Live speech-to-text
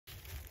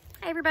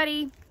Hi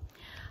everybody.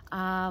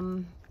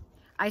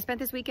 I spent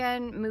this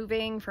weekend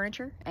moving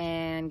furniture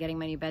and getting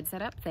my new bed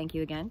set up. Thank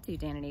you again to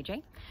Dan and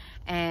AJ.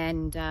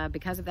 And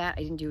because of that,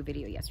 I didn't do a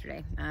video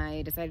yesterday.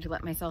 I decided to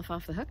let myself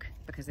off the hook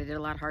because I did a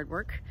lot of hard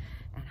work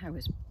and I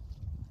was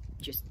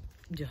just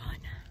done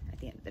at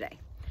the end of the day.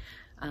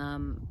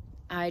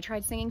 I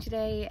tried singing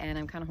today and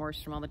I'm kind of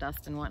hoarse from all the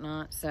dust and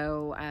whatnot,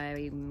 so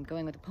I'm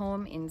going with a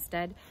poem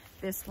instead.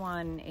 This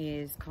one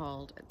is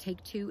called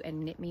Take Two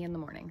and Knit Me in the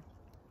Morning.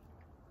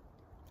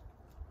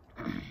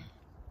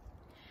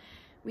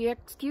 We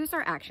excuse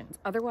our actions,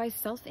 otherwise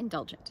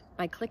self-indulgent,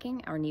 by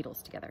clicking our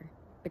needles together,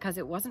 because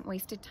it wasn't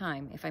wasted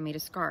time if I made a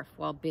scarf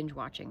while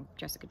binge-watching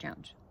Jessica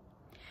Jones.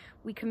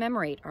 We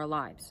commemorate our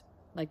lives,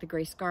 like the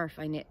gray scarf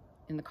I knit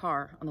in the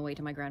car on the way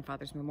to my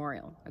grandfather's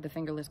memorial, or the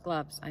fingerless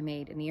gloves I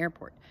made in the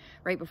airport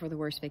right before the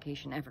worst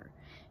vacation ever.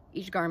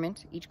 Each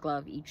garment, each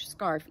glove, each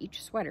scarf,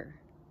 each sweater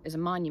is a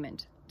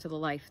monument to the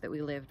life that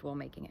we lived while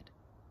making it.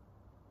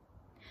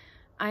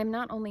 I am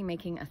not only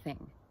making a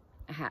thing,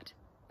 a hat,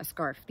 a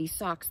scarf, these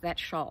socks, that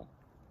shawl.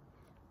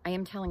 I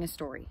am telling a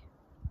story.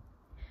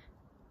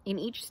 In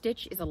each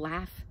stitch is a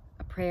laugh,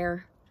 a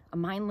prayer, a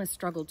mindless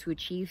struggle to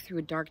achieve through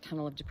a dark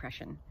tunnel of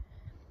depression.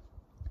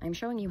 I am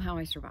showing you how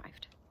I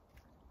survived.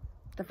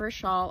 The first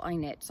shawl I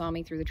knit saw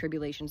me through the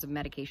tribulations of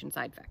medication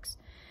side effects.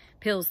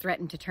 Pills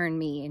threatened to turn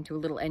me into a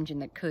little engine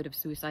that could of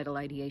suicidal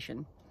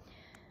ideation.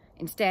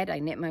 Instead, I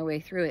knit my way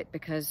through it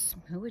because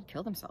who would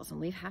kill themselves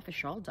and leave half a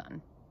shawl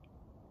done?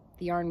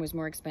 The yarn was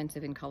more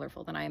expensive and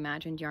colorful than I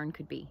imagined yarn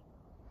could be.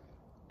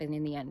 And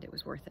in the end, it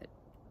was worth it.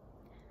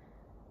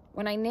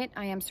 When I knit,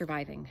 I am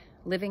surviving,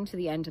 living to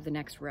the end of the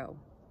next row.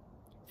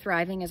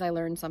 Thriving as I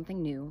learn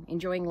something new,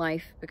 enjoying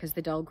life because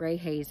the dull gray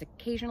haze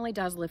occasionally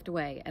does lift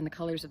away and the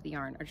colors of the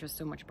yarn are just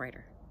so much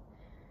brighter.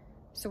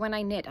 So when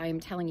I knit, I am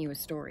telling you a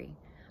story.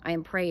 I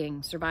am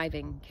praying,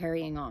 surviving,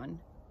 carrying on.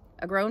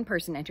 A grown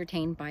person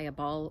entertained by a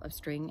ball of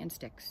string and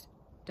sticks.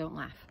 Don't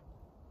laugh.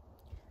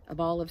 A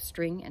ball of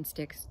string and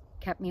sticks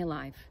kept me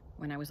alive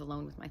when I was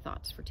alone with my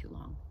thoughts for too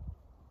long.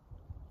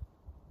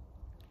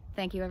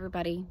 Thank you,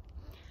 everybody.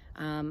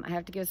 I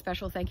have to give a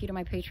special thank you to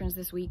my patrons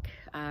this week.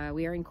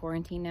 We are in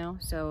quarantine now,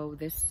 so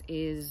this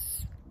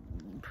is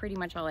pretty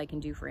much all I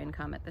can do for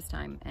income at this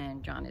time,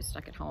 and John is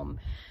stuck at home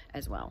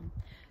as well.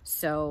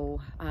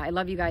 So I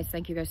love you guys.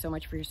 Thank you guys so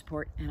much for your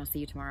support, and I'll see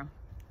you tomorrow.